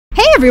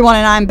everyone,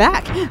 and I'm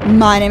back.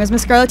 My name is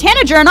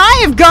MissScarletTanager, and I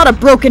have got a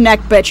broken neck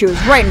bitch who's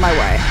right in my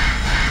way.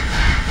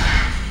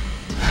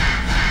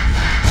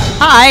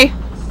 Hi.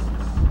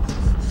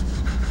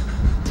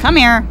 Come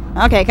here.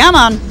 Okay, come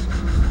on.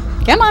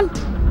 Come on.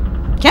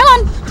 Come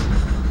on.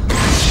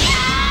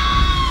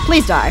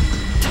 Please die.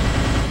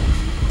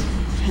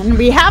 And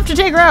we have to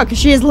take her out, because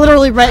she is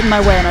literally right in my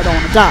way, and I don't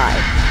want to die.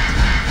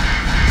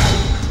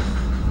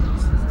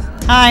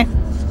 Hi.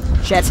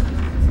 Shit.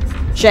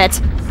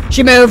 Shit.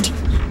 She moved.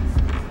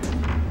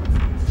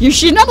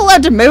 She's not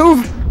allowed to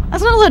move.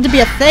 That's not allowed to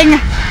be a thing.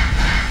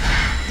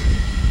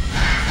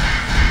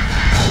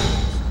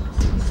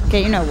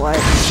 Okay, you know what?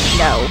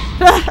 No.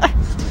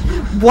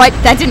 What?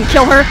 That didn't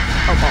kill her?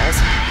 Oh, balls.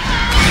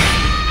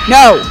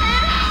 No.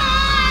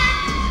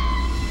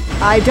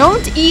 I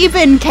don't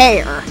even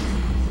care.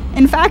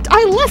 In fact,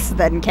 I less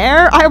than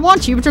care. I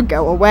want you to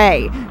go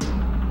away.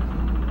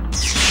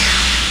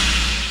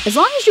 As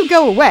long as you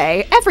go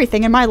away,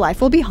 everything in my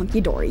life will be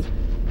hunky-dory.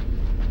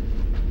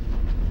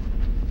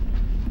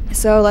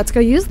 So let's go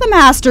use the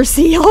Master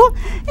Seal,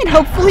 and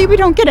hopefully we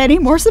don't get any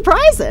more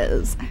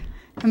surprises.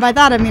 And by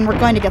that I mean we're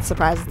going to get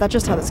surprises. That's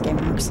just how this game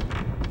works.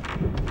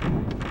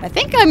 I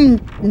think I'm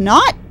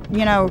not,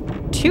 you know,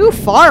 too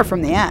far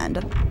from the end.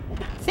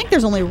 I think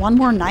there's only one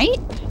more night.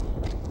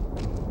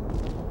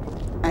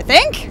 I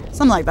think?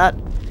 Something like that.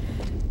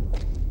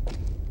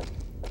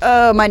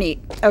 Oh, my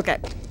knee. Okay.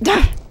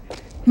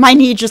 My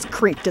knee just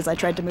creaked as I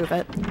tried to move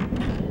it.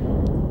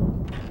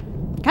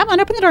 Come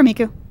on, open the door,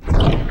 Miku.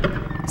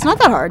 It's not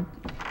that hard.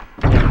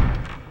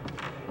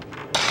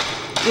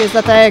 Use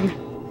the thing.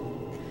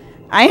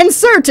 I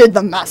inserted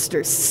the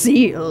Master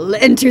Seal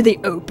into the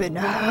open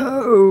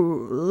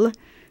hole.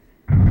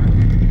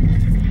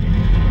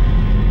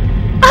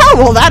 Oh,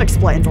 well, that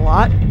explains a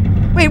lot.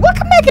 Wait, what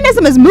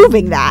mechanism is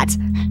moving that?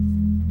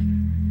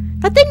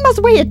 That thing must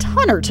weigh a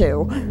ton or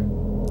two.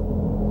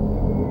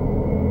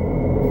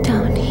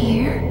 Down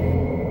here?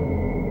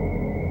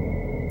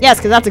 Yes,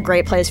 because that's a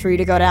great place for you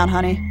to go down,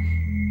 honey.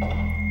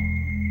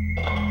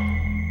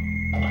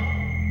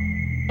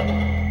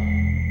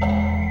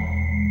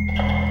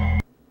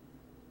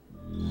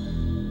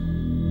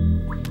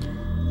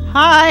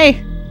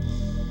 Hi!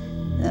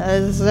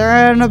 Is there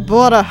anything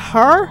about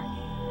her?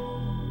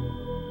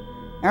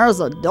 There's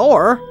a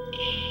door.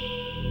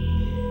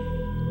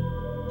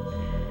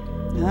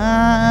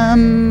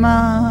 And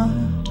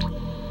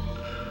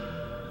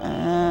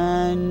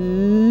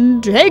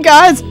hey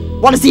guys,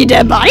 want to see a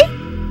dead body?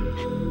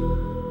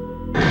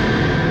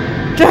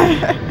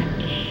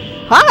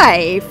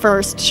 Hi,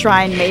 first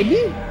shrine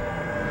maiden.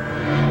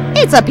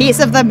 It's a piece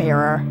of the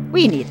mirror.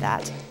 We need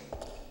that.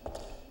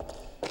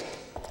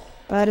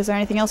 But is there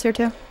anything else here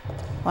too?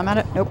 While I'm at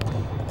it? Nope.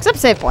 Except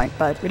save point,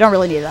 but we don't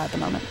really need that at the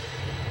moment.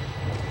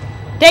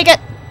 Take it!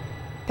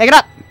 Pick it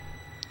up!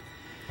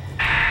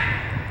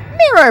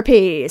 Mirror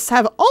piece!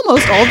 Have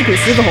almost all the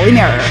pieces of the Holy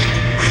Mirror.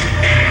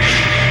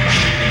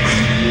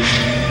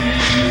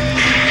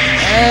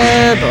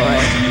 Oh boy.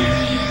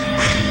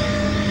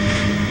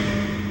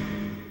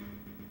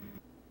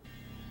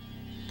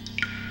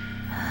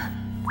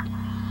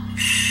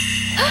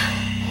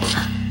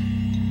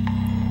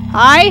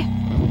 Hi?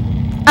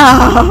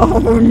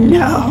 Oh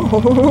no.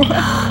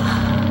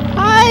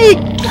 Hi,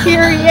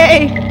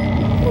 Kyrie.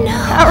 No.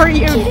 How are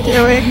you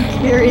doing,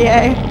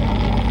 Kyrie?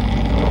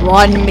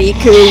 Run,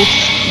 Miku.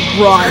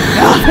 Run.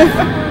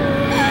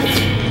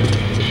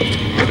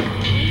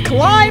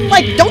 Climb,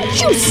 like,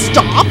 don't you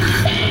stop.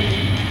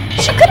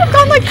 She could have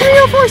gone like 3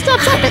 or 4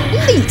 steps up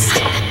at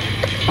least.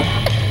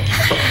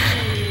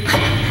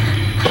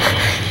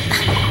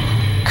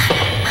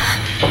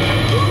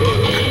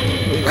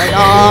 And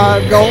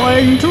I'm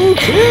going to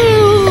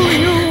kill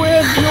you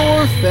with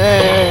your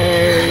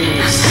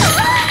face.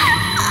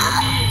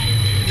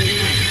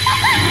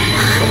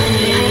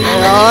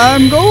 And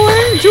I'm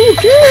going to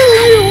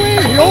kill you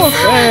with your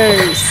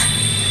face.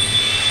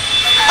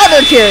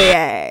 Other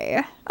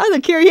Kyrie.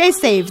 Other Kyrie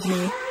saved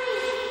me.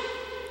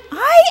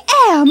 I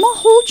am.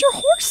 Hold your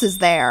horses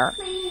there.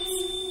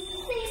 Please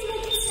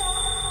make it stop.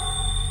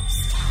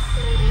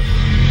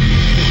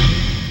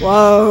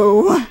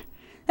 Whoa.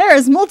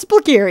 There's multiple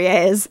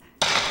Kyries.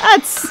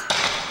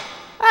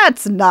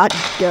 That's not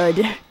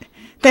good.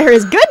 There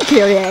is good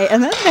Kyrie,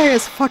 and then there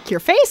is fuck your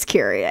face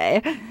Kyrie.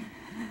 I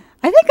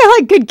think I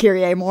like good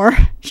Kyrie more.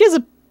 She has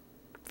a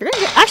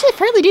actually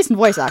fairly decent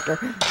voice actor.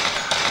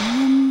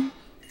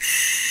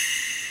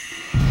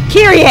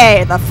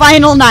 Kyrie, the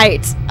final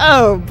night.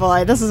 Oh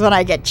boy, this is when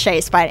I get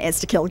chased by an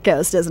insta-kill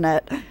ghost, isn't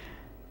it?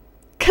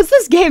 Because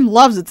this game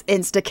loves its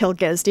insta-kill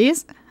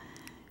ghosties.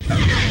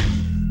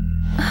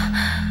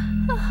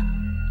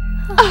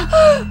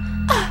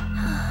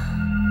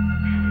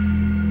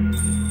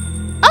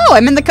 Oh,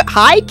 I'm in the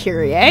hi,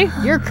 Kyrie.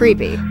 You're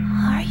creepy.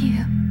 Are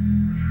you?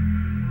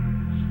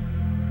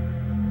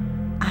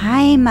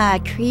 I'm a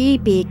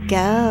creepy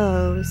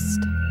ghost.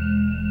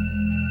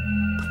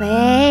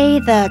 Play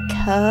the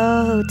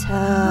koto.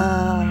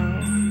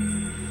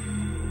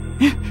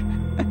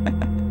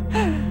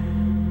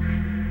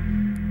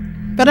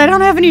 But I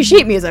don't have any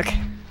sheet music.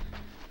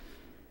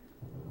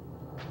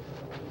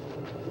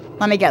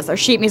 Let me guess, there's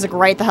sheet music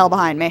right the hell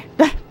behind me.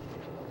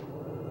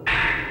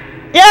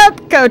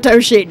 Yep, Koto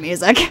sheet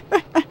music.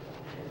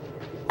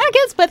 I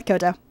can't play the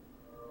Koto.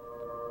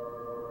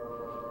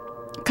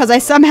 Because I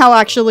somehow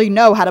actually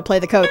know how to play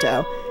the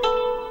Koto.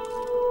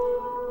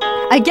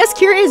 I guess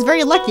Kyrie is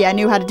very lucky I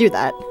knew how to do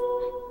that.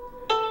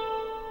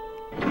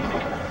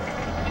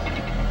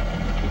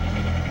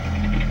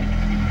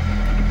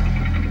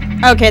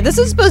 Okay, this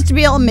is supposed to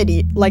be all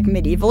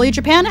medievally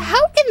Japan.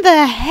 How in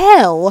the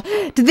hell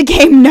did the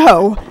game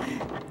know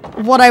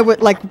what I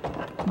would, like,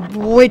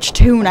 which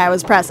tune I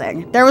was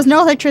pressing? There was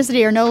no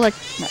electricity or no, like...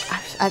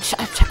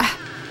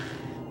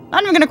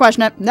 Not even gonna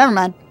question it. Never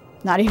mind.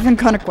 Not even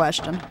gonna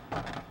question.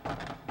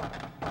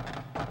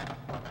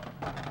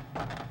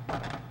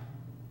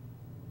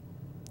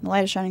 The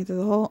light is shining through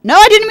the hole. No,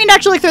 I didn't mean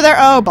actually through there.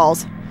 Oh,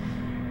 balls.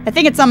 I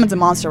think it summons a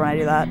monster when I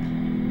do that.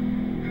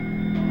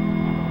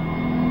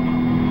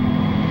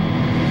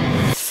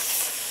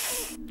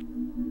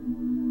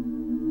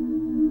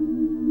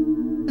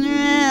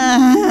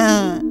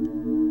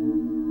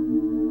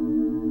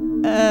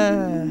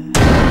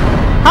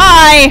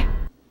 Hi!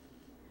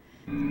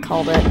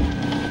 Called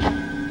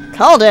it.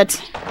 Called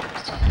it.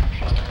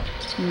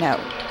 No.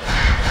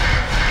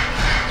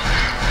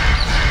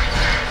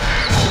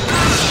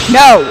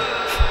 No!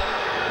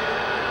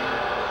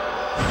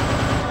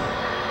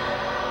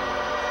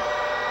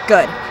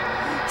 Good.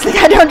 It's like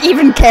I don't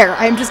even care.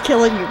 I'm just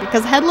killing you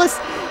because headless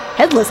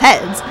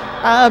heads.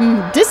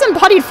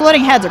 Disembodied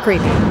floating heads are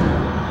creepy.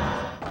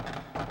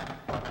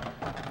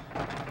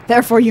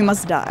 Therefore you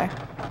must die.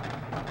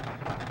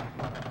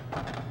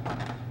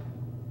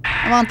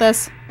 I want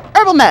this.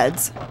 Herbal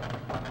meds.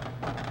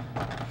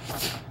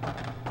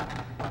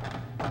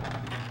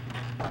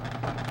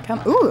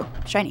 Come. Ooh,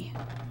 shiny.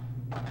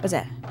 What's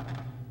that?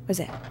 What's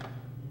that?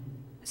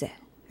 What's that?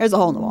 There's a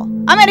hole in the wall.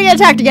 I'm gonna get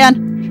attacked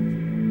again.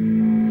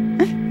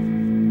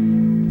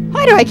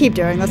 Why do I keep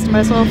doing this to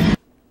myself?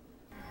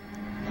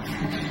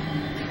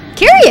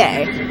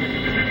 Kyrie!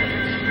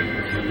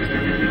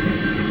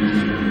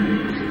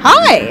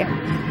 Hi!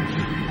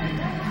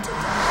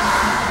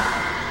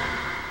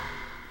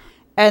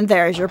 And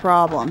there's your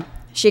problem.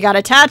 She got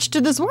attached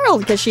to this world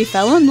because she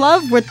fell in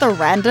love with the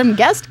random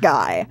guest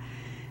guy.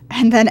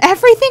 And then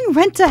everything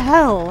went to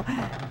hell.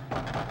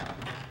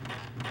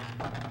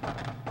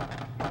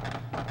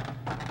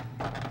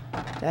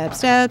 Step,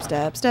 step,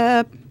 step,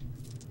 step.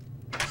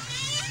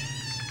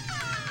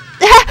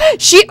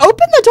 She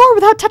opened the door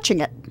without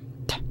touching it.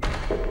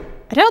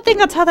 I don't think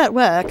that's how that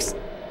works.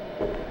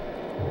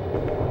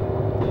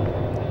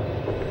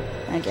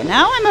 Okay,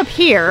 now I'm up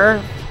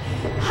here.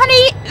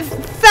 Honey,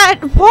 that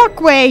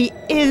walkway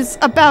is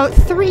about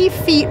 3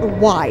 feet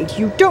wide.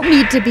 You don't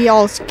need to be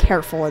all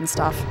careful and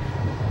stuff.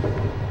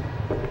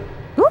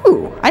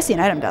 Ooh, I see an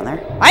item down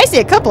there. I see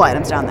a couple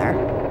items down there.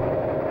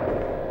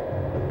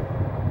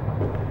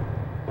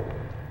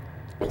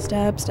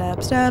 Step,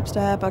 step, step,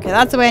 step. Okay,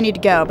 that's the way I need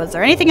to go, but is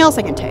there anything else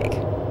I can take?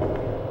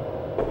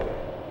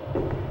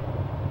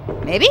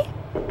 Maybe?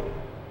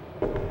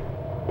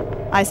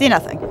 I see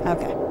nothing.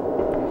 Okay.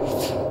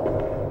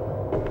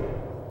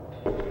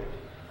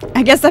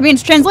 I guess that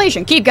means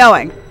translation. Keep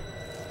going.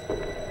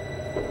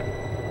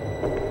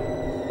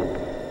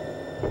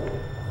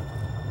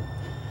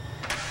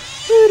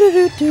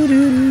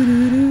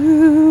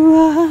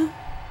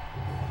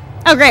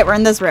 Oh, great. We're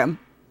in this room.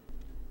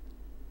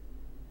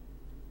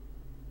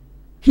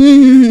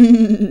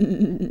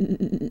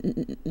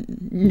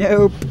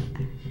 Nope.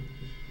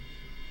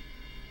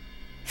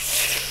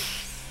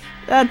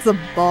 That's a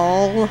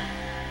ball.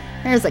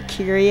 There's a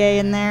Kyrie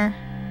in there.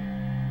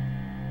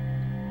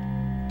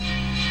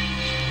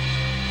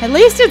 At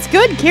least it's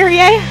good, Kyrie.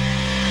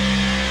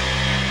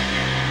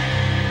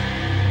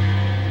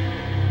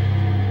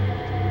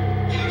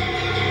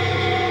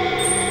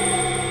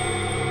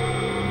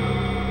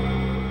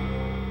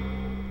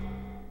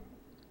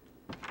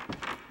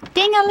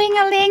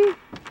 Ding-a-ling-a-ling.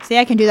 See,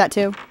 I can do that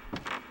too.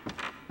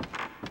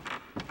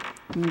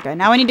 Okay,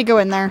 now I need to go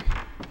in there.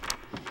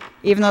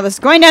 Even though this is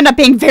going to end up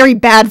being very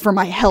bad for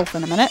my health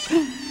in a minute.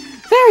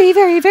 Very,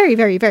 very, very,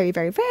 very, very,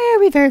 very,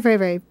 very, very, very,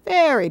 very,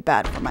 very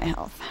bad for my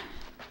health.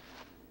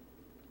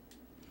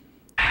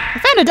 I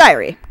found a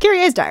diary.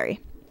 Kyrie's diary.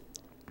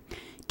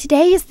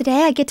 Today is the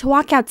day I get to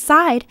walk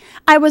outside.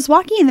 I was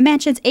walking in the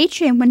mansion's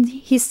atrium when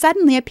he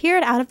suddenly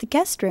appeared out of the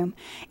guest room.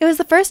 It was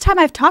the first time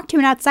I've talked to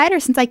an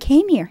outsider since I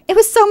came here. It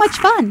was so much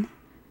fun.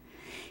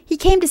 He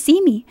came to see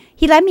me.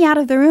 He led me out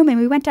of the room and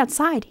we went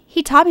outside.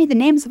 He taught me the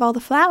names of all the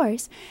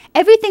flowers.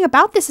 Everything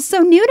about this is so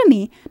new to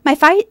me. My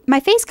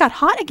face got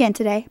hot again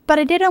today, but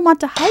I didn't want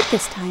to hide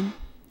this time.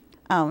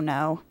 Oh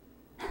no.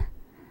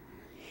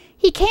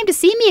 He came to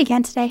see me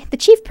again today. The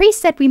chief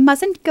priest said we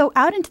mustn't go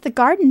out into the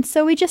garden,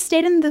 so we just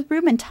stayed in the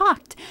room and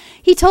talked.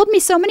 He told me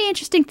so many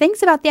interesting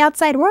things about the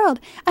outside world.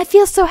 I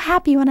feel so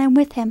happy when I'm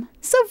with him.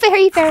 So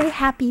very, very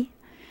happy.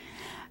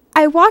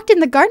 I walked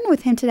in the garden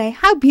with him today.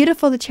 How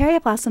beautiful the cherry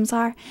blossoms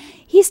are.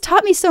 He's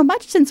taught me so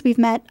much since we've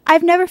met. I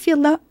never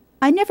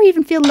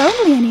even feel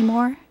lonely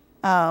anymore.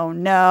 Oh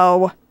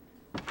no.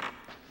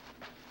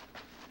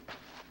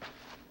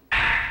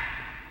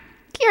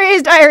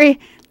 Kyrie's diary!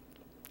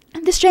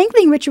 The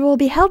strangling ritual will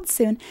be held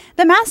soon.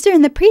 The master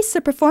and the priests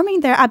are performing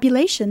their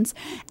oblations,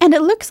 and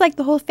it looks like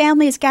the whole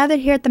family is gathered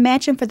here at the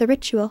mansion for the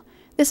ritual.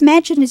 This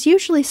mansion is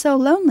usually so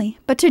lonely,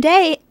 but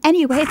today,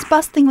 anyway, it's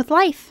bustling with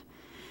life.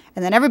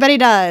 And then everybody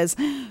dies.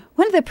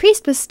 One of the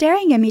priests was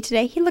staring at me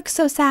today. He looked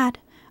so sad.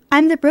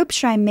 I'm the rope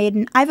shrine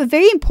maiden. I have a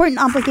very important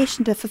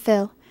obligation to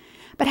fulfill.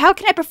 But how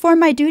can I perform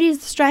my duties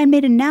as the shrine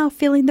maiden now,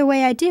 feeling the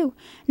way I do,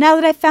 now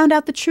that I've found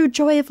out the true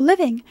joy of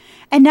living,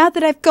 and now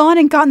that I've gone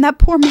and gotten that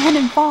poor man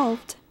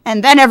involved?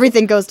 And then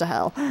everything goes to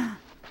hell.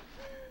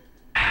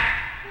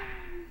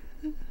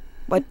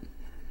 What?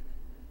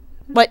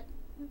 What?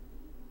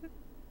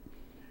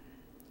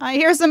 I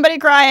hear somebody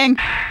crying.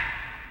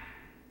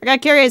 I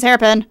got Kyrie's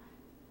hairpin.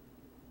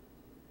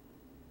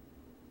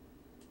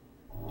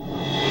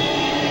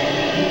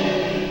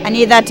 I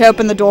need that to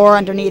open the door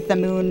underneath the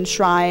moon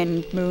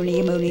shrine.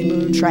 Moony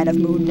shrine of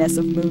moonness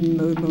of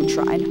moon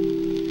shrine.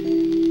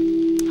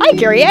 Hi,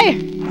 Kyrie.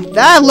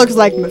 That looks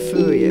like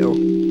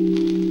Mifuyu.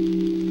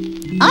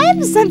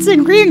 I'm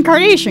sensing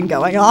reincarnation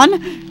going on.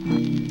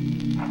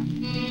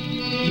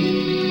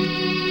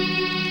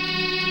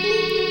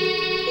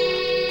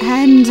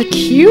 And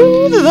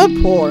cue the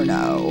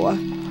porno.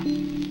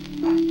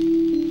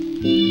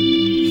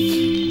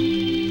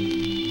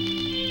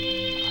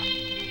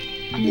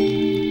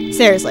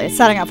 Seriously, it's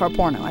setting up for a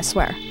porno, I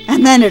swear.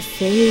 And then it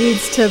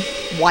fades to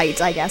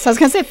white, I guess. I was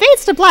gonna say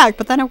fades to black,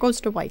 but then it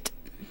goes to white.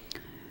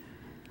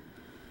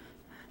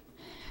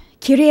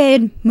 Kyrie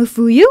and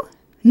Mifuyu?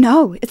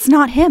 No, it's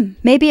not him.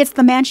 Maybe it's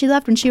the man she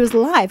left when she was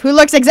alive, who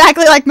looks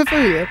exactly like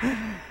Mifuyu.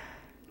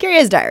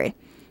 Kyrie's diary.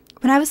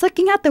 When I was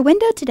looking out the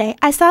window today,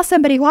 I saw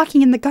somebody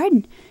walking in the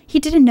garden. He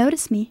didn't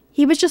notice me.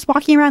 He was just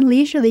walking around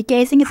leisurely,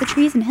 gazing at the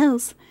trees and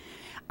hills.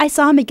 I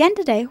saw him again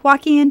today,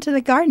 walking into the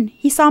garden.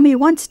 He saw me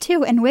once,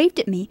 too, and waved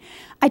at me.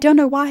 I don't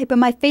know why, but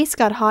my face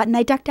got hot and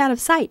I ducked out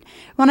of sight.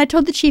 When I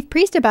told the chief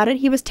priest about it,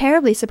 he was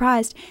terribly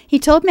surprised. He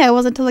told me I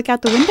wasn't to look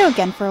out the window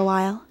again for a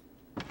while.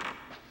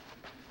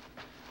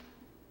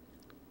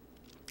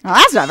 Oh,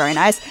 that's not very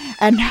nice.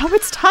 And now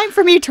it's time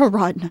for me to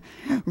run.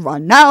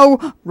 Run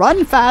now.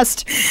 Run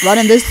fast. Run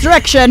in this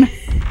direction.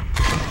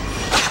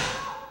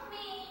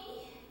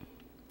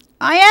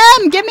 I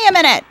am. Give me a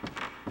minute.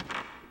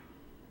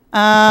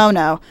 Oh,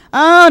 no.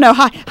 Oh, no.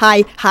 Hi.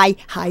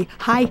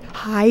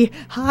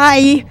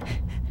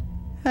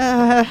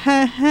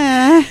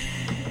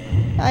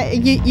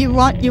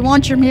 You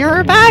want your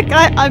mirror back?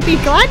 I'd be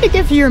glad to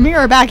give you your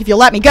mirror back if you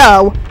let me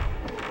go.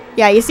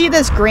 Yeah, you see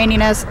this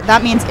graininess?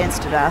 That means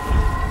insta-death.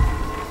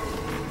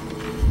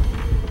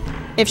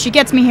 If she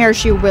gets me here,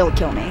 she will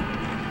kill me.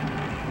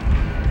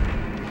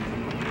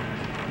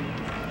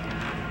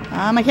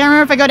 I can't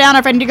remember if I go down or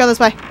if I need to go this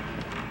way.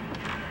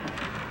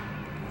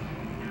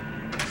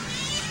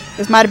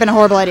 This might have been a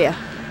horrible idea.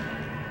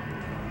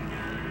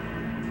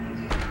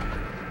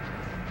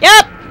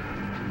 Yep!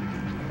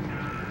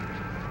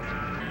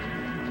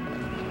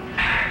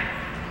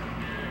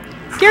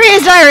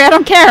 Kyrie's diary, I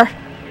don't care.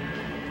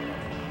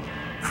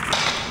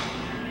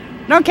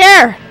 I don't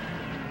care.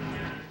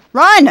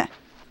 Run!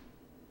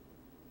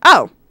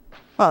 Oh.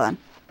 Well then.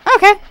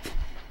 Okay.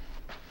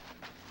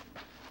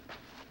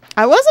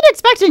 I wasn't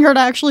expecting her to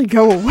actually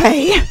go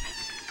away.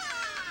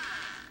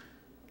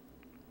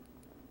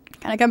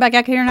 Can I come back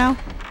out here now?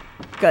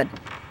 Good.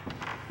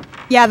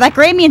 Yeah, that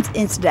gray means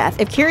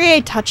insta-death. If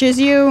Kyrie touches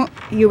you,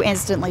 you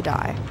instantly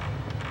die.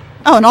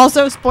 Oh, and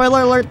also,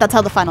 spoiler alert, that's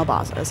how the final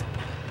boss is.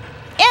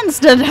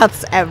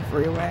 Insta-deaths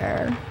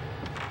everywhere.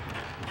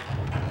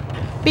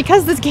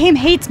 Because this game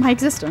hates my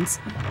existence.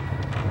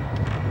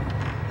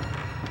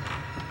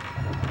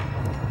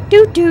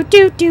 Do.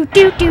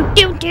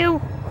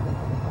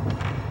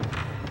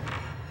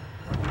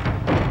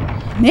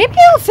 Maybe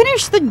I'll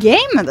finish the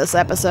game in this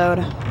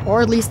episode.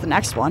 Or at least the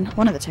next one.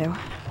 One of the two.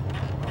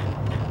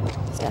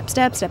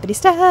 Step, steppity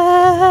step.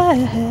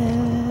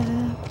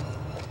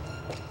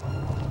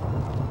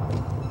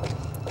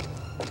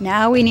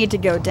 Now we need to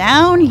go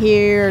down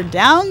here,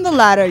 down the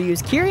ladder,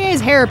 use Kyrie's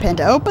hairpin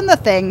to open the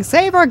thing,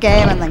 save our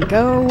game, and then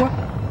go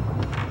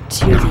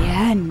to the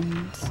end.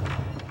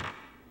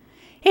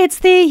 It's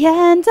the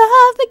end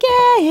of the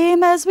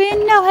game as we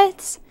know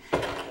it.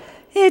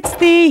 It's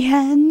the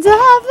end of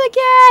the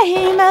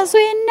game as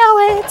we know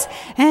it.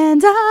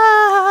 And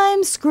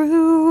I'm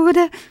screwed.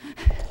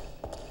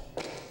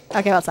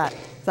 Okay, what's that?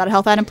 Is that a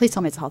health item? Please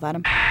tell me it's a health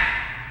item.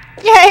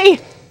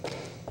 Yay!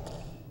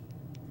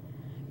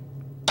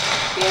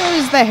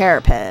 Here's the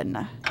hairpin.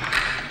 I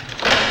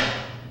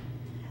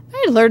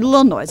heard a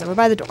little noise over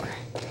by the door.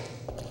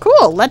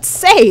 Cool, let's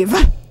save.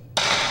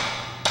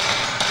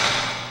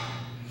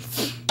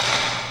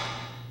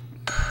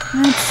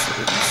 Let's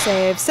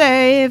see.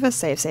 Save.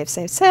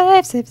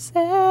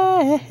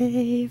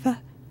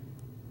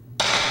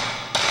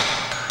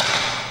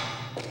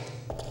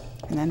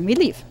 And then we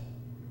leave.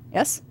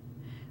 Yes?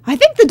 I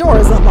think the door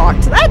is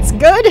unlocked. That's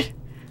good.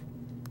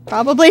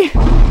 Probably.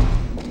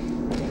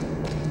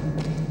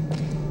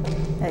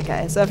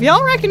 Okay, so if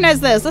y'all recognize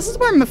this, this is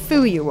where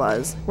Mifuyu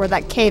was. Where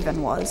that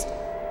cave-in was.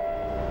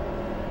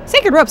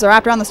 Sacred ropes are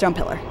wrapped around the stone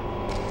pillar.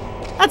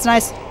 That's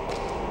nice.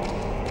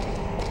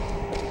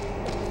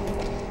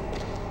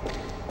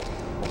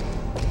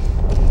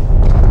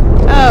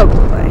 Oh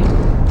boy.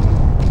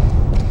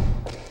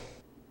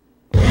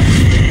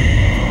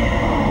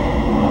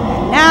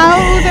 And now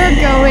they're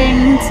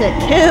going to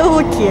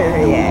kill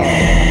Kyrie.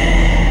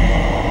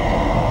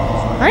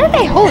 Where did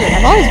they hold it?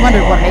 I've always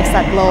wondered what makes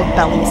that little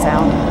belly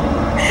sound.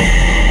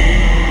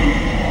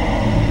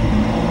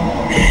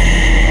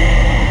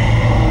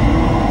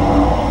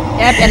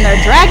 Yep, and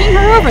they're dragging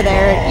her over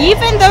there,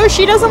 even though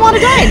she doesn't want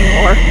to die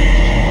anymore.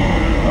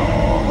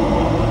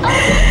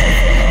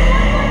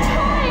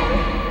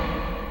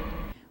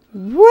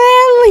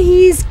 Well,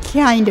 he's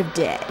kind of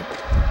dead.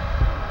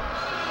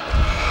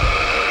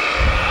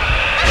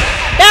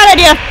 Bad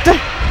idea!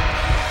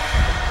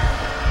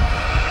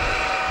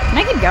 Can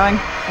I keep going?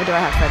 Or do I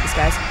have to fight these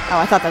guys? Oh,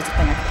 I thought that was a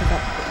thing I could pick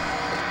up.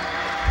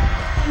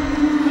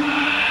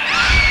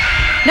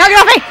 No, get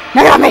off me!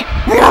 No, get off me!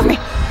 No, get off me!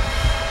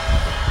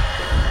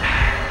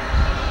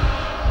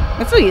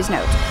 Mifuyu's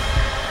note.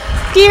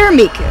 Dear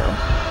Miku.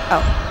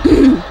 Oh.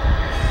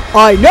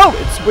 I know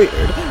it's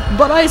weird,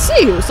 but I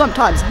see you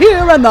sometimes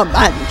here in the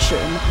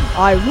mansion.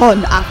 I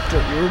run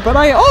after you, but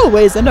I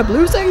always end up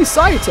losing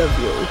sight of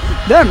you.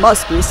 There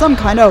must be some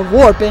kind of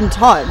warp in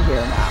time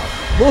here now.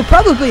 We'll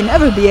probably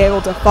never be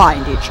able to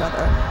find each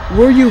other.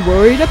 Were you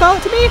worried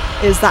about me?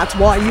 Is that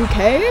why you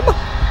came?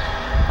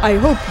 I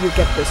hope you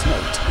get this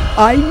note.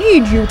 I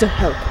need you to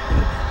help me.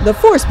 The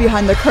force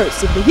behind the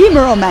curse of the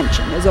Himuro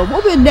Mansion is a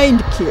woman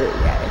named Kyrie.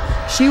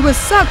 She was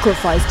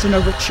sacrificed in a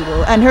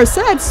ritual, and her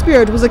sad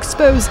spirit was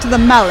exposed to the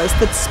malice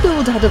that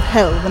spilled out of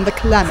hell when the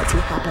calamity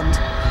happened.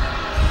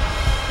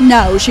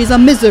 Now she's a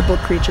miserable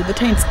creature that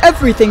taints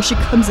everything she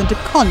comes into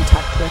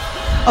contact with.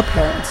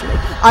 Apparently,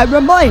 I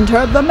remind her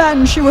of the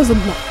man she was in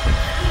love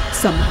with.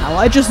 Somehow,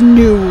 I just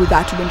knew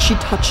that when she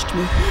touched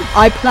me.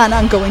 I plan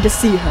on going to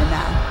see her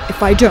now.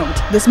 If I don't,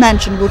 this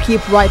mansion will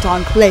keep right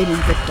on claiming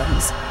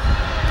victims.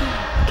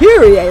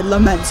 Kyrie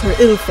laments her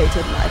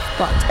ill-fated life,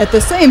 but at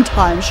the same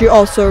time she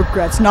also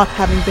regrets not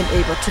having been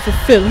able to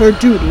fulfill her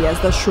duty as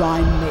the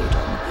Shrine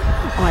Maiden.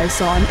 I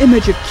saw an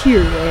image of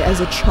Kyrie as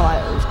a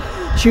child.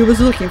 She was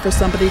looking for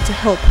somebody to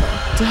help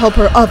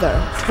her other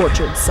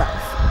tortured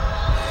self.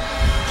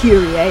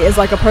 Kyrie is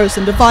like a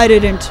person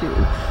divided in two.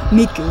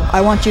 Miku, I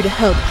want you to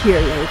help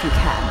Kyrie if you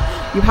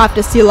can. You have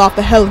to seal off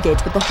the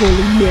Hellgate with the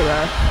Holy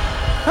Mirror.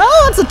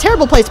 Oh, that's a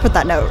terrible place to put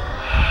that note.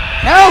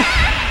 No!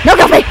 No,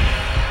 get me!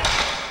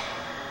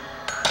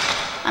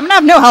 I'm gonna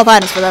have no health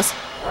items for this.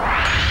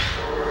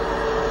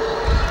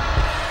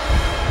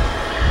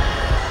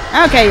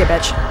 Okay, you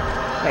bitch.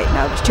 Wait,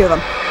 no, there's two of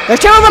them. There's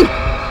two of them!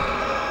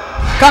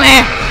 Come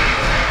here!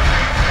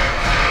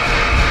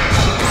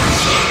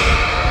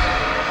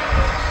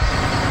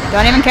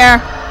 Don't even care.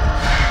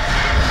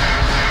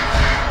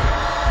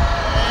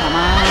 Come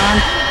on.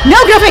 No,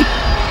 get off me!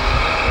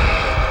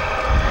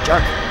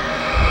 Jerk.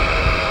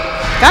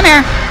 Come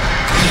here.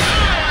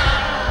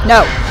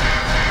 No.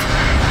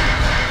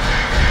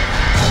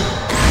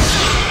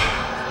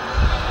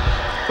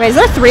 Wait, is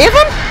there three of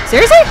them?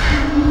 Seriously?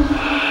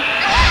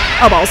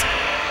 Oh, balls.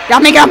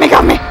 Got me, got me,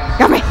 got me!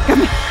 Got me, got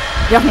me!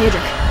 Get off me, you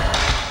jerk.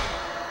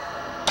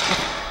 Okay.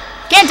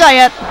 Can't die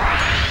yet!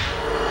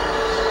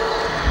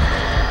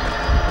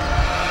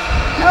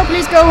 No,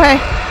 please go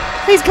away.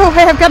 Please go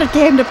away, I've got a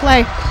game to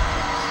play.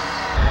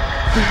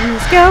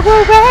 Please go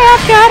away,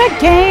 I've got a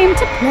game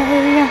to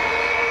play.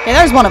 Okay,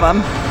 there's one of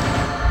them.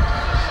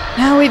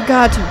 Now we've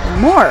got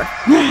one more.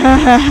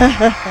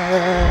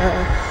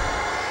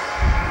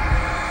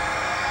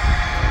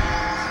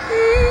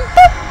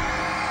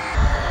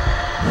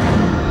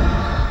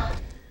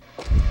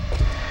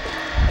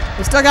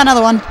 We still got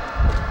another one.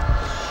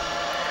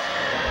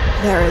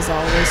 There is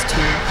always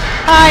two.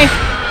 Hi!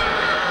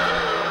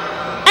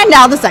 And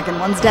now the second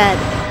one's dead.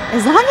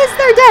 As long as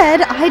they're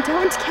dead, I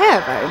don't care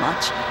very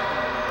much.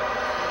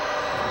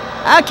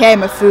 Okay,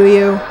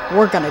 Mifuyu,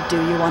 we're gonna do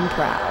you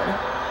unproud.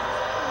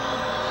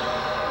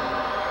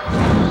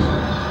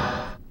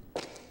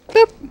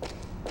 Boop.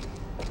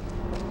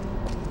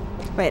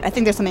 Wait, I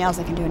think there's something else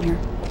I can do in here.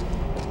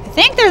 I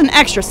think there's an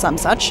extra some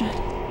such.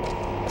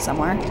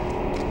 Somewhere.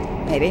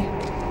 Maybe.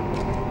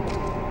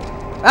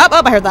 Oh,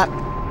 oh, I heard that.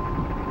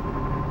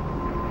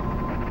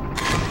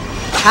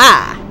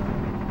 Ha!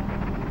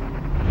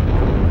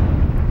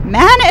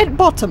 Man at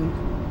bottom.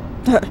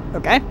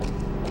 Okay.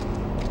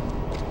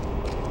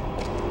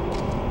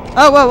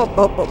 Oh, whoa,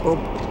 whoa, whoa, whoa, whoa.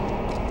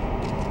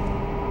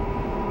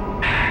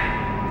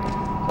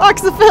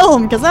 Box of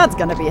film, because that's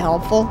going to be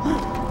helpful.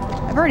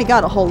 I've already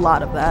got a whole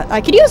lot of that. I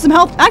could use some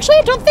health. Actually,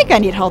 I don't think I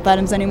need health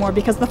items anymore,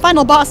 because the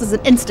final boss is an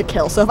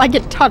insta-kill, so if I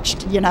get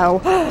touched, you know...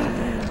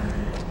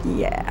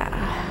 yeah.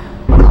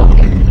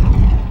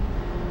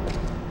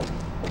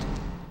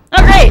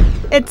 Oh, great!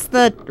 It's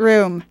the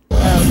room.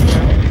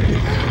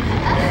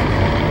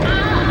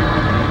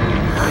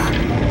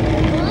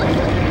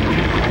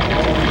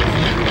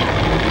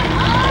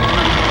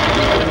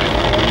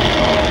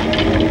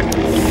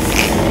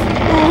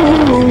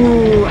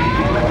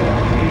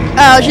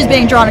 Oh, she's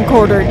being drawn and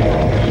quartered.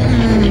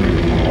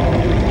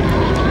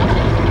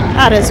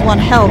 That is one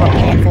hell of a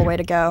painful way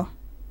to go.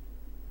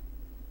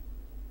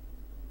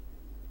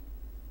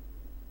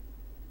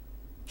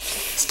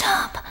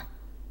 Stop.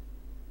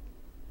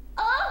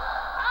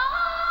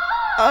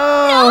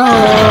 Oh,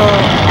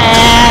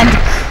 and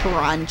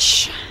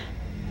crunch.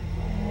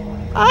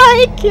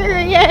 Hi,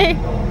 Kyrie.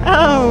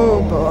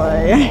 Oh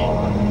boy.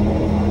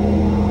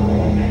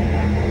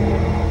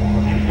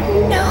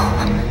 No.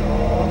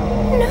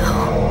 No.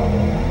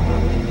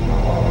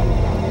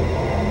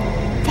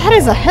 That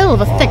is a hell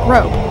of a thick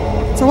rope.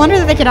 It's a wonder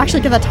that they could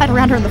actually get that tied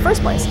around her in the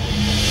first place.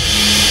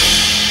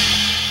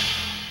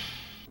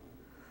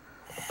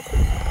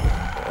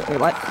 Wait,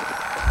 what?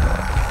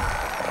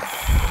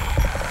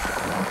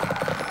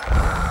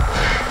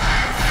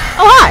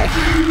 Oh, hi!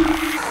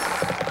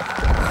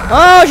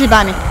 Oh, she's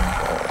by me.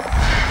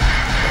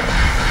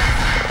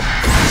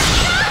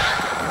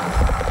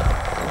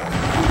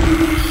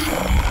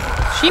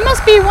 She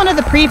must be one of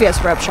the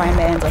previous rope shrine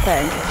maidens, I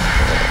think.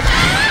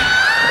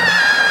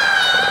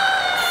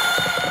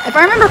 If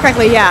I remember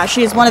correctly, yeah,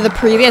 she's one of the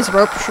previous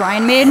rope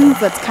shrine maidens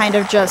that's kind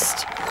of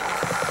just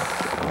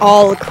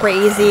all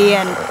crazy,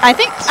 and I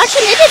think,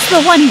 actually, maybe it's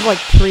the one, like,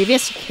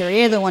 previous to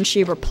Kyrie, the one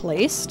she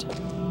replaced.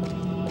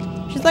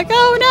 She's like,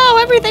 oh no,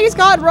 everything's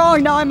gone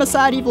wrong, now I'm a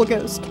sad evil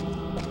ghost.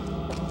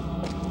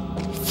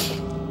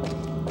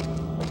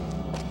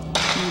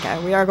 Okay,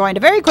 we are going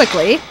to very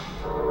quickly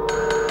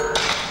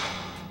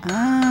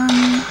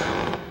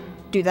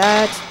do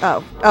that.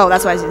 Oh,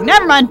 that's what I was using.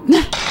 Never mind.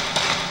 I'm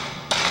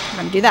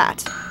gonna do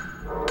that.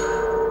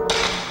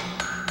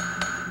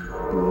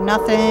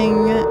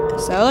 Nothing.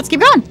 So let's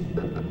keep going.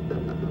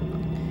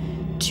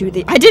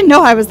 I didn't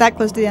know I was that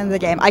close to the end of the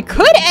game. I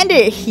could end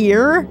it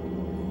here,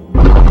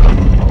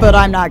 but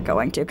I'm not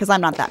going to because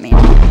I'm not that mean.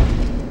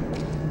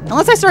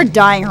 Unless I start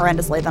dying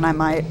horrendously, then I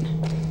might.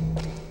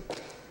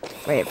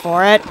 Wait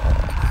for it.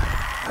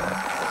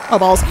 Oh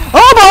balls.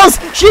 Oh balls!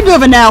 She's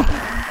moving now.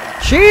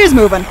 She's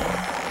moving.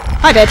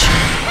 Hi, bitch.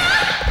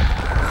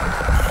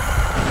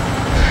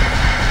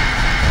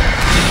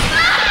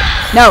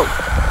 No.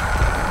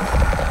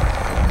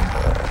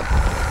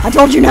 I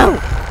told you no.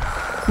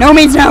 No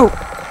means no.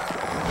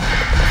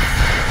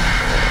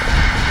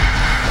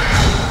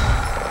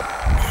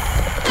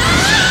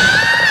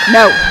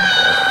 No.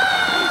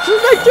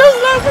 She's like, just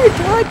let me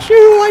touch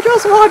you. I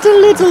just want a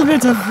little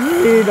bit of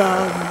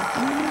freedom.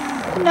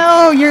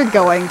 No, you're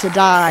going to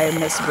die,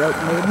 Miss Rope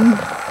Maiden.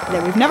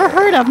 That we've never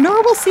heard of,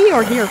 nor will see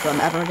or hear from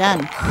ever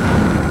again.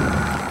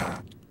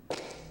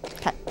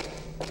 Okay.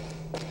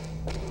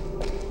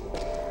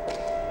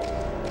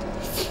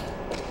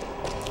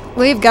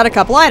 We've got a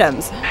couple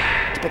items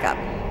to pick up.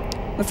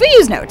 A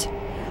Fiu's note.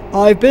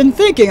 I've been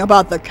thinking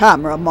about the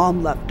camera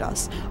Mom left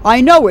us.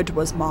 I know it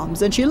was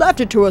Mom's, and she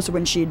left it to us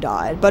when she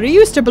died, but it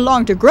used to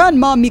belong to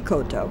Grandma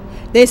Mikoto.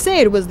 They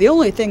say it was the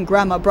only thing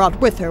Grandma brought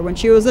with her when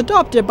she was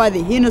adopted by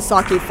the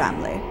Hinasaki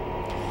family.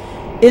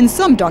 In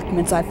some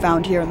documents I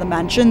found here in the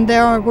mansion,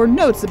 there were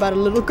notes about a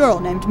little girl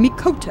named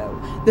Mikoto,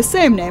 the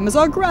same name as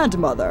our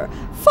grandmother,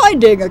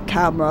 finding a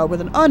camera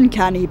with an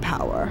uncanny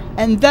power.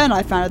 And then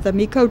I found out that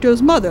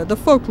Mikoto's mother, the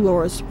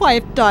folklorist's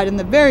wife, died in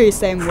the very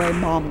same way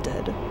Mom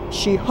did.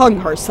 She hung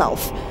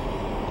herself.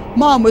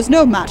 Mom was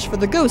no match for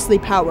the ghostly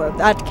power of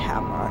that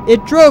camera.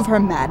 It drove her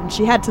mad and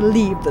she had to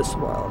leave this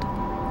world.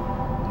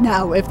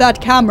 Now, if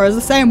that camera is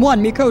the same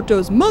one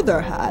Mikoto's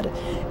mother had...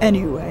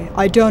 Anyway,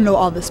 I don't know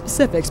all the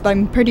specifics, but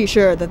I'm pretty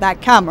sure that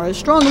that camera is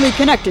strongly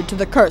connected to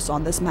the curse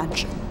on this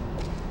mansion.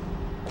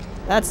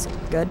 That's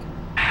good.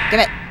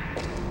 Give it.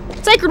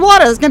 Sacred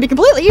water is going to be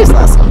completely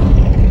useless.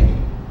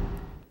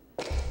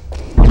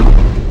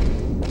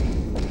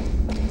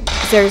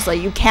 Seriously,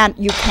 you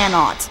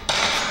cannot.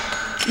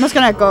 I'm just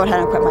going to go ahead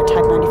and quit my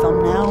Type 90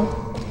 film now.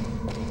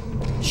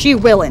 She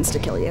will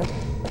insta-kill you.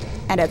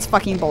 And it's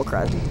fucking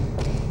bullcrud.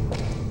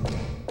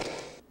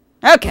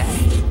 Okay.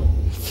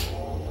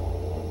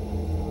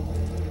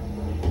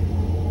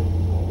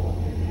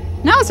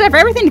 Now it's time for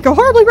everything to go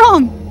horribly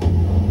wrong.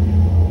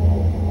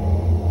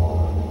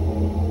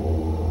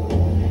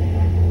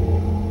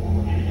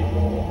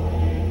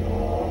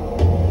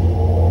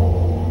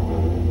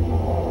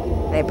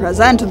 They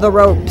present the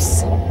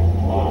ropes.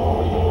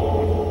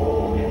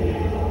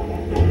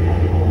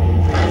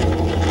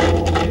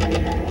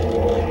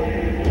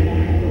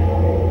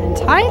 And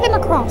tie them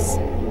across.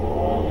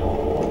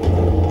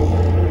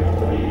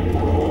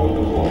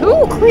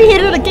 Who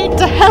created a gate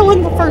to hell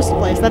in the first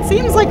place? That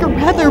seems like a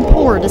rather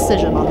poor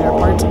decision on their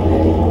part.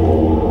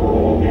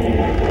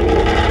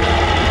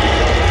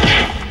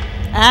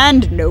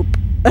 And nope.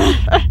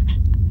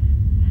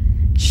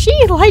 She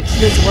likes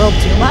this world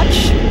too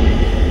much.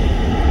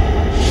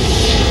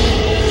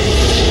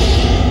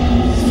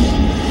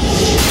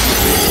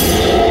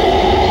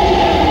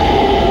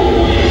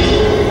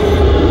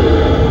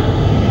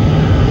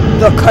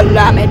 The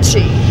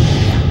calamity.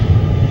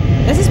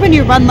 This is when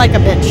you run like a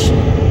bitch.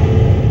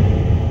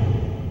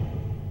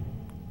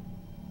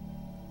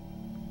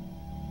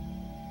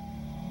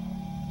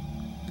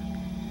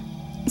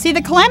 See,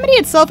 the calamity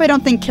itself I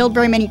don't think killed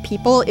very many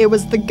people. It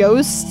was the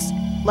ghosts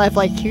life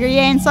like Kyrie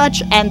and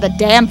such, and the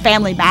damn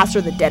family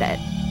master that did it.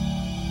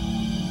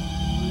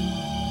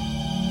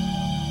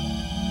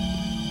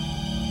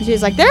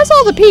 She's like, there's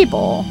all the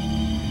people.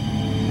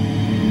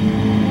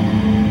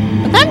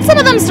 But then some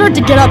of them start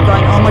to get up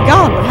going, oh my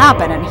god, what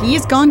happened? And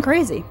he's gone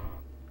crazy.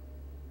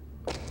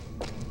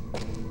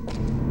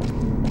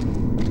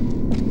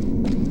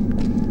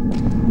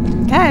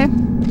 Okay.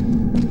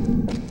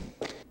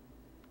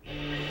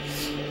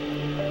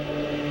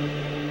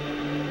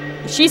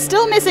 She's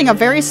still missing a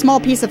very small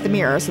piece of the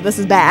mirror, so this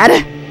is bad.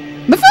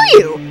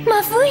 Mafuyu!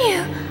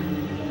 Mafuyu!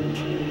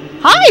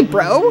 Hi,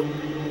 bro!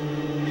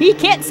 He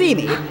can't see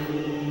me.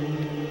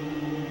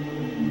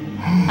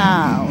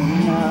 Oh,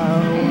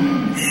 no.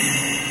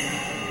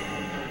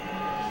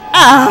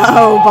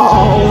 Oh,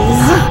 balls.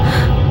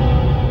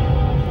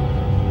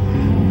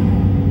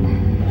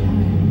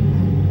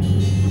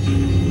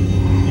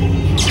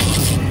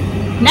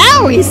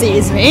 Now he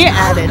sees me,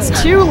 and it's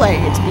too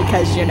late,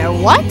 because you know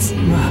what?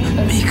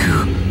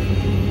 Miku.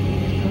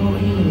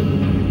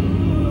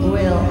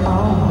 We'll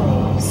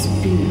always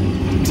be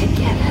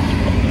together.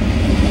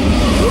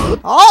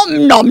 Oh,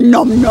 nom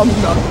nom nom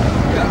nom.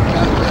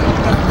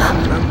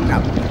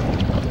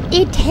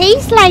 It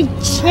tastes like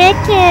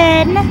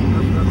chicken.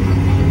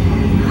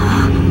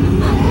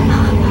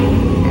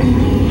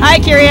 Hi,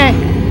 Kyrie.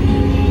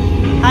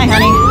 Hi,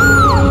 honey.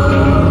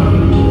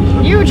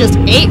 You just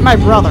ate my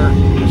brother.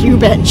 You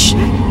bitch.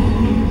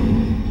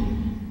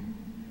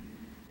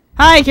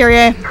 Hi,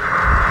 Kyrie.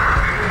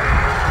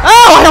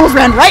 Oh, I almost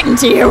ran right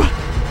into you.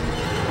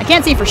 I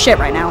can't see for shit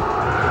right now.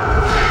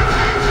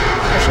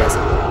 There she is.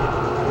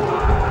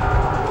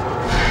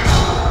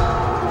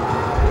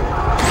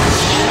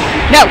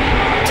 No!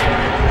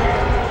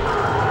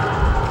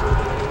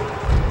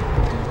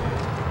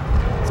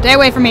 Stay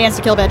away from me,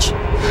 insta-kill bitch.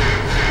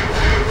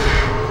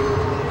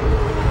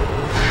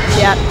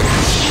 Yeah.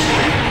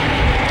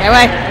 Stay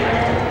away.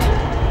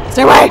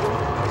 Stay away!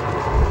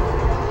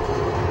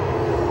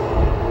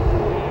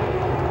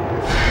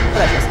 Oh,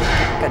 there she is.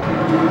 Good.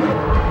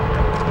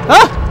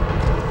 Oh!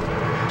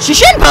 She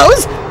shin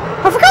pose?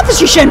 I forgot that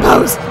she shin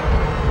pose!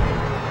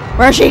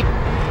 Where is she?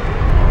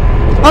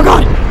 Oh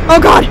god! Oh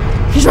god!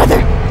 She's right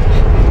there!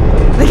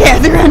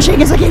 The ground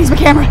shaking, so I can't use my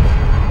camera.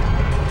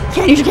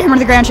 Can't use your camera to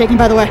the ground shaking,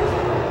 by the way.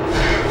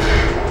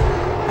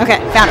 Okay,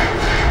 found her.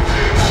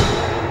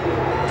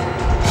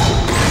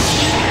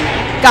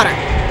 Got her.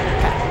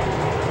 Okay.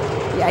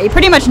 Yeah, you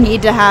pretty much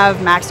need to have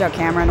maxed out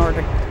camera in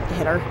order to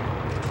hit her.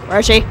 Where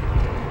is she?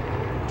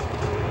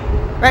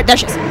 Right, there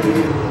she is.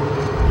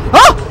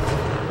 Oh!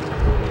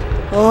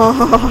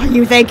 Oh,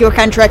 you think you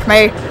can trick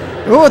me?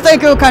 You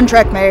think you can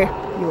trick me?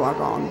 You are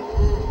wrong.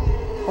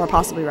 Or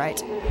possibly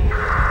right.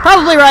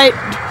 Probably right.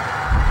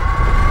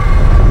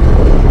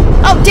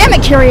 Oh, damn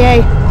it,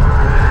 Kyrie!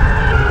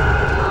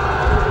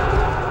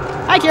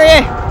 Hi,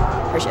 Kyrie!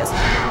 There she is.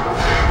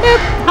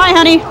 Nope. Hi,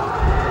 honey.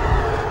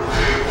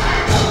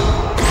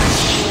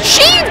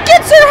 She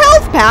gets her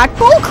health back!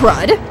 Bull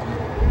crud!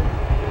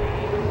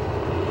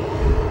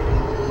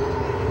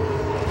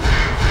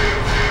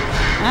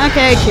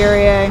 Okay,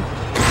 Kyrie.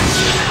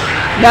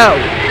 No.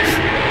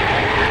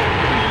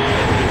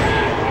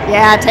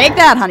 Yeah, take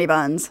that, honey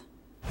buns.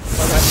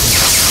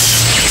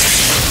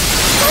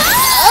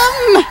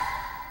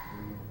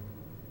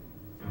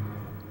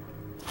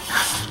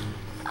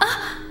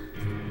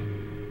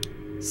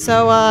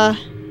 So,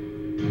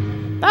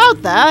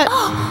 about that.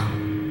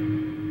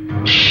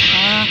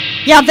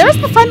 Yeah, there's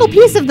the final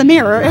piece of the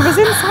mirror. It was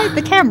inside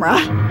the camera.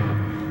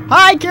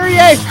 Hi,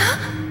 Kyrie!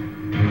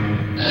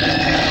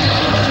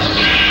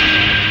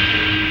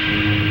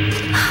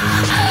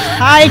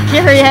 Hi,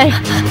 Kyrie!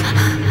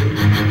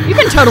 You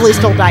can totally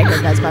still die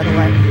here, guys, by the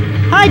way.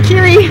 Hi,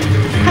 Kyrie!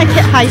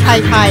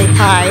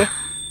 Hi.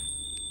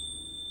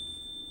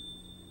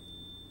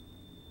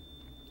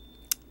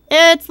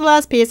 It's the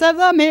last piece of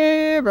the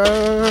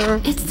mirror.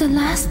 It's the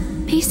last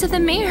piece of the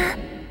mirror.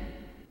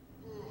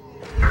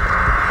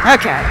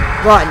 Okay,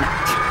 run.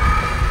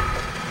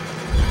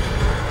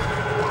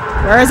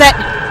 Where is it?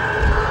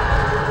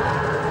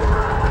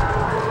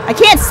 I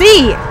can't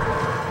see!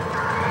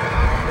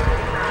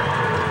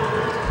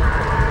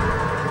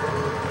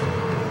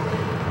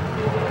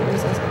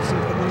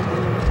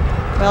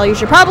 Well, you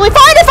should probably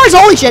find it first!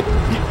 Holy shit!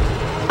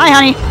 Hi,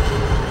 honey.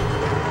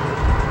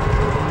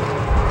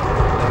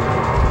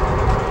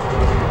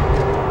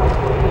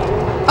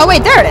 Oh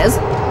wait, there it is.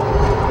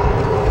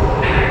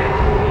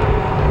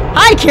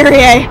 Hi,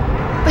 Kyrie!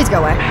 Please go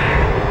away.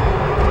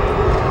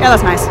 Yeah,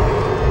 that's nice.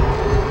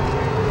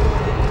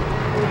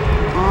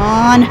 Come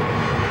on.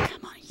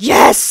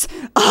 Yes!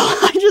 Oh,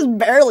 I just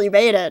barely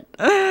made it.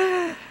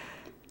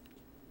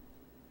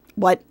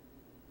 What?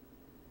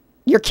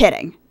 You're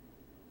kidding.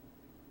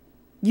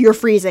 You're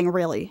freezing,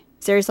 really.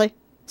 Seriously?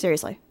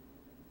 Seriously.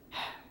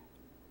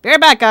 Be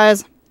right back,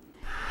 guys.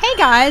 Hey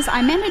guys,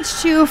 I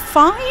managed to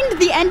find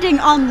the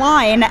ending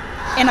online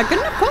in a good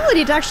enough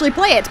quality to actually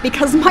play it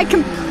because my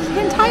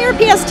entire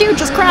PS2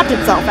 just crapped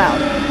itself out.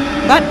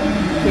 But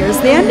here's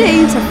the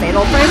ending to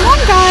Fatal Frame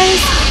 1, guys.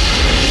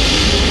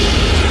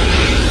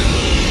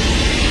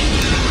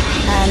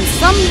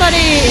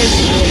 Somebody is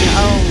being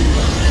owned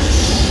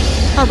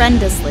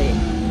horrendously.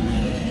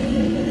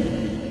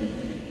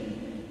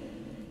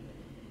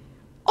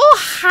 Oh,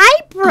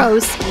 hi,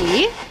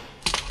 broski.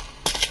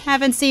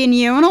 Haven't seen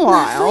you in a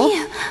while.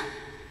 Lovely.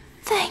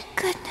 Thank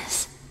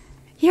goodness.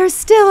 You're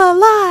still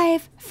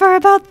alive for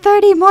about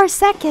 30 more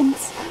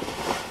seconds.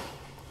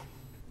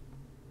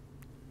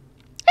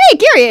 Hey,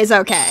 Kyrie is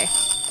okay.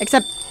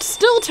 Except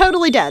still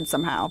totally dead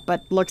somehow,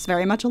 but looks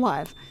very much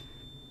alive.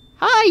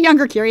 Hi,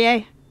 younger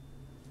Kyrie.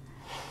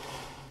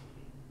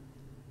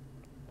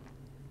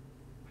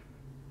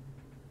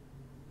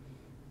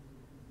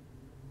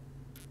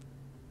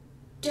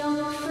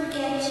 Don't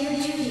forget your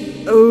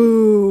duty.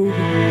 Ooh.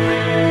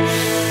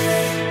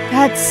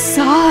 That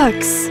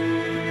sucks.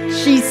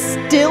 She's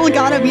still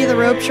gotta be the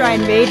Rope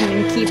Shrine Maiden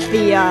and keep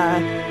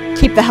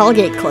the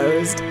Hellgate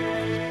closed.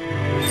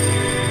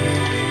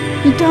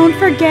 Don't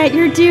forget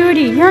your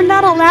duty. You're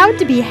not allowed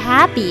to be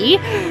happy.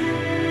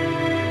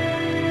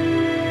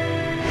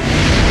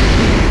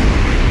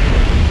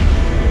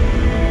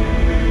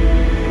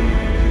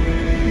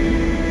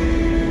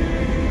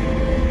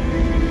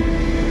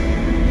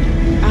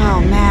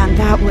 Oh man,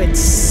 that would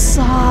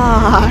suck.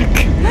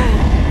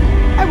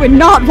 I would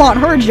not want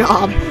her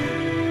job.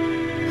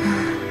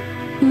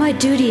 My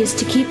duty is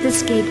to keep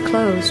this gate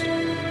closed.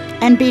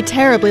 And be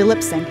terribly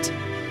lip-synced.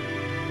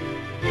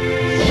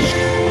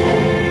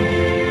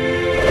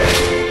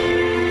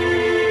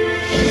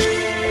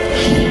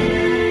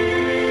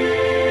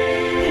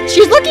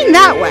 She's looking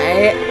that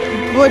way,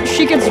 but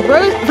she gets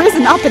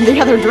risen up in the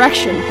other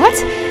direction. What?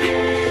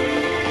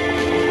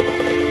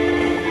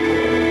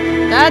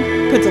 That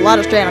puts a lot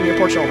of strain on your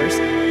poor shoulders.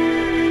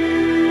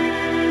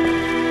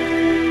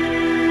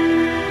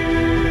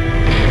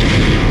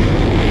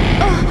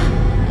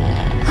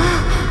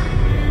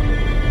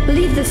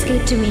 Leave this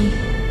gate to me.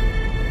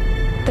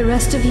 The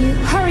rest of you,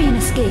 hurry and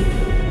escape.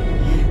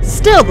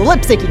 Still, the lip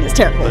syncing is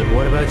terrible. But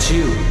what about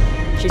you?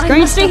 She's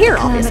going to stay here,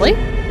 obviously.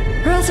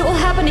 Or else it will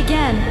happen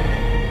again.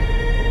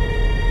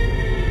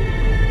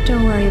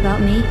 Don't worry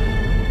about me.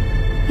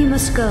 You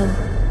must go.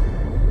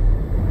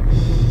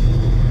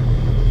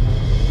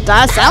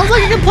 That sounds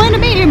like a good plan to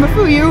me,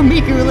 Mafuyu,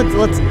 Miku.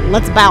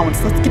 Let's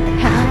bounce. Let's get the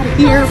hell out of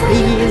here,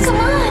 please. Come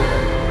on.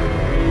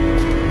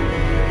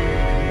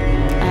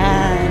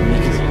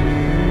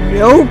 And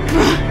nope.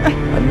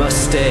 I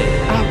must stay.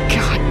 Oh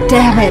god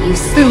damn it,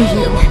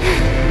 Mafuyu.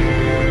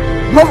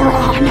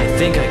 Moron. I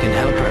think I can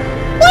help her.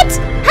 What?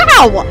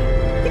 How?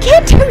 You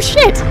can't do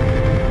shit.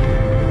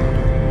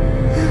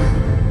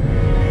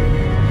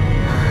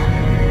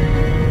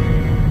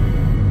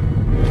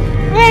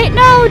 Wait,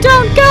 no,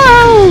 don't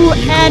go!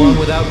 You And go on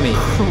without me.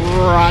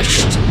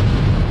 crushed.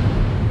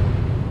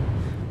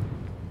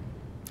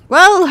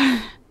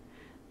 Well,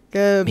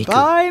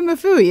 goodbye,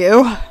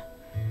 Mafuyu.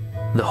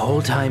 The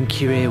whole time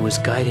Kyrie was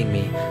guiding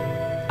me,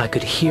 I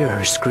could hear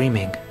her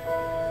screaming.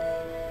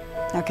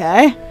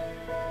 Okay.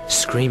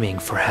 Screaming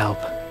for help.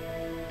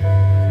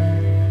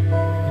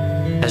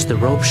 As the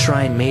Rope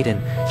Shrine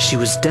Maiden, she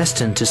was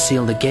destined to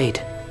seal the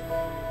gate.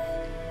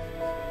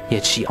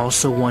 Yet she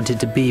also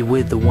wanted to be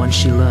with the one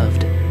she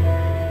loved.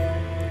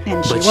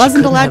 And she But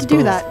wasn't couldn't allowed have to do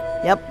both,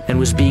 that. Yep. and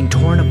was being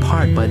torn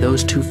apart by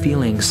those two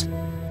feelings,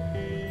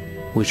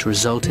 which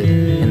resulted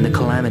in the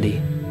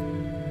calamity.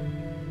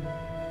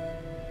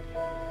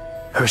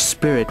 Her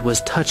spirit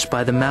was touched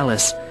by the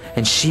malice,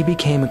 and she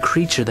became a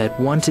creature that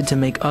wanted to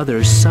make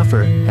others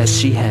suffer as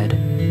she had.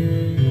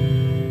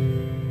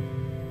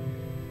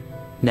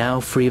 Now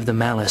free of the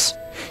malice,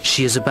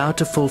 she is about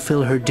to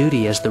fulfill her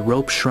duty as the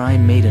Rope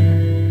Shrine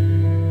Maiden.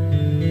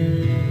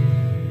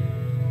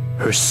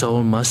 Her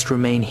soul must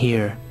remain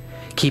here,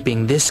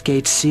 keeping this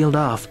gate sealed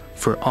off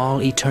for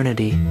all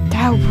eternity.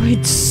 That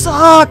would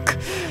suck.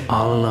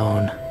 All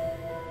alone.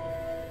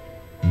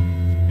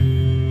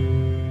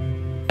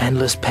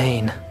 Endless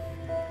pain.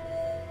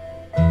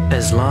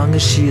 As long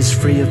as she is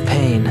free of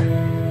pain,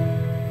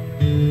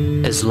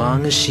 as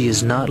long as she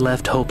is not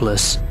left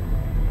hopeless,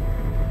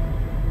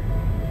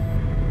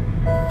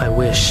 I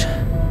wish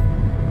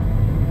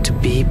to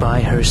be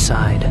by her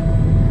side.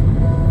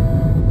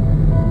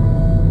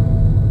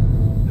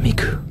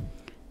 Miku.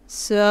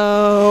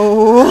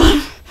 So,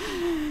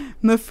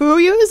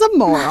 Mafuyu is a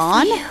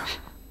moron.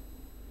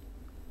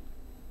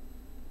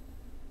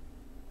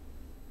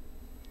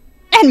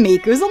 And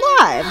Miku's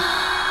alive.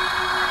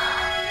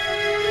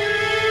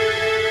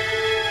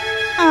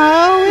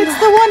 Oh, it's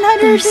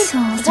the Their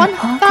souls are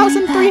all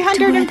going back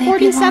to where they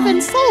 1,347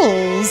 belong.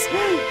 souls.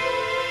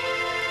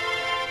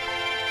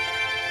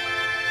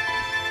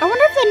 I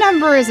wonder if the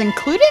number is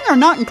including or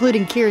not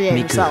including Kyrie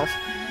Miku. herself.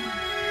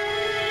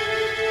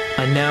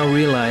 I now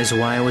realize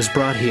why I was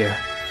brought here.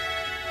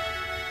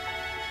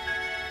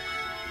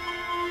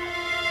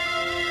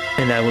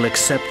 And I will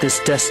accept this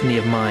destiny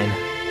of mine.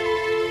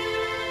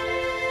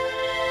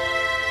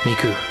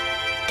 Miku,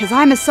 Because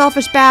I'm a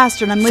selfish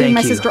bastard and I'm leaving Thank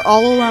my you. sister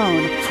all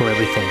alone. for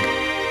everything.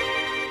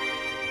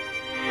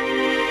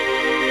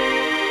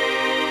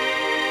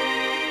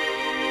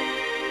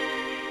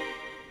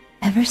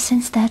 Ever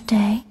since that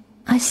day,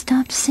 I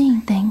stopped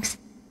seeing things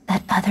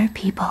that other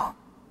people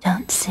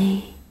don't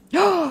see.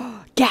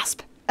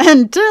 Gasp!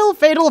 Until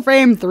Fatal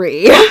Frame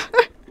 3.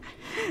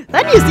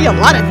 Then you see a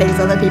lot of things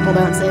other people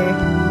don't see.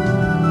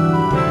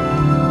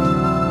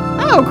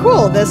 Oh,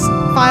 cool. This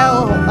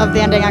file of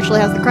the ending actually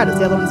has the credits.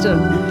 The other ones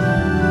didn't.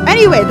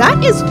 Anyway,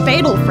 that is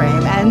Fatal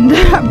Frame, and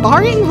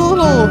barring the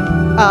little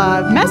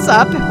mess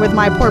up with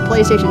my poor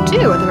PlayStation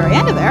 2 at the very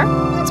end of there,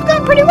 it's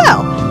going pretty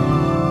well.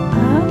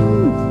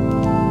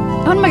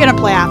 What am I going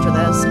to play after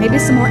this? Maybe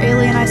some more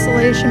Alien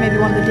Isolation, maybe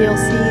one of the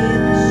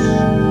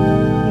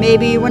DLCs,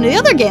 maybe one of the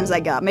other games I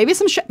got, maybe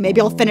maybe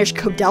I'll finish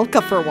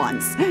Kodelka for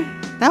once.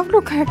 That would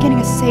require getting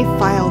a save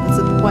file that's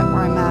at the point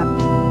where I'm at,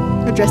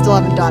 which I still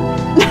haven't done.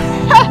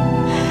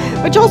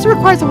 Which also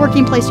requires a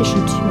working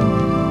PlayStation 2.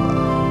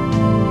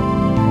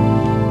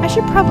 I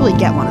should probably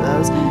get one of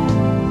those.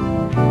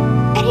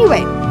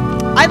 Anyway,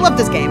 I love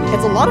this game.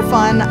 It's a lot of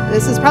fun.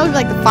 This is probably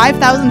like the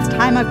 5,000th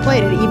time I've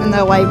played it, even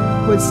though I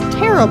was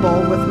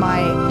terrible with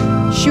my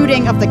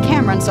shooting of the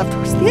camera and stuff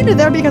towards the end of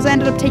there because I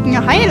ended up taking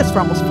a hiatus for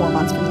almost 4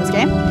 months from this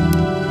game.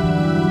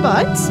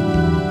 But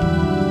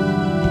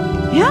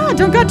yeah,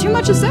 don't got too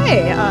much to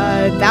say.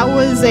 That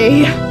was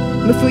a...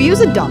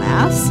 Mifuyu's a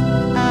dumbass.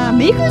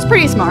 Miku's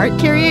pretty smart.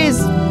 Kirie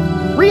is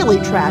really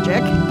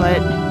tragic,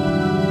 but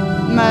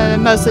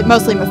mostly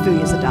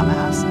Mifuyu's a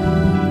dumbass.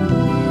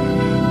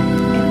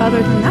 And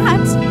other than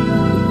that,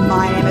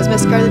 my name is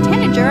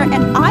MissScarletTanager,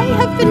 and I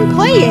have been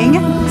playing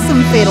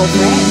some Fatal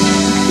Frame.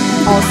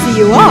 I'll see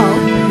you all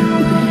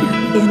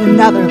in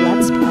another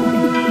Let's